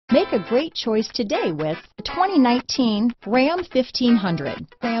Make a great choice today with the 2019 Ram 1500.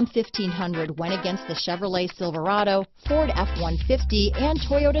 Ram 1500 went against the Chevrolet Silverado, Ford F-150, and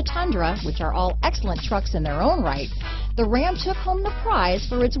Toyota Tundra, which are all excellent trucks in their own right. The Ram took home the prize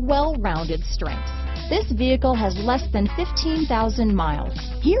for its well-rounded strengths. This vehicle has less than 15,000 miles.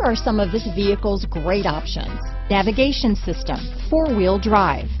 Here are some of this vehicle's great options: navigation system, four-wheel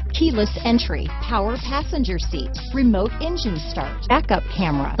drive, keyless entry, power passenger seat, remote engine start, backup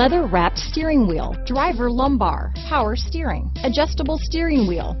camera, leather-wrapped steering wheel, driver lumbar, power steering, adjustable steering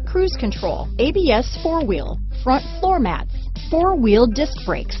wheel, cruise control, ABS four-wheel, front floor mats, four-wheel disc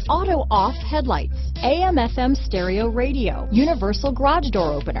brakes, auto-off headlights, AM/FM stereo radio, universal garage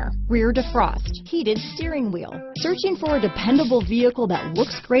door opener, rear defrost, heated steering wheel. Searching for a dependable vehicle that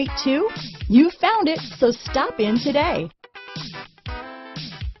looks great too? You found it, so stop in today.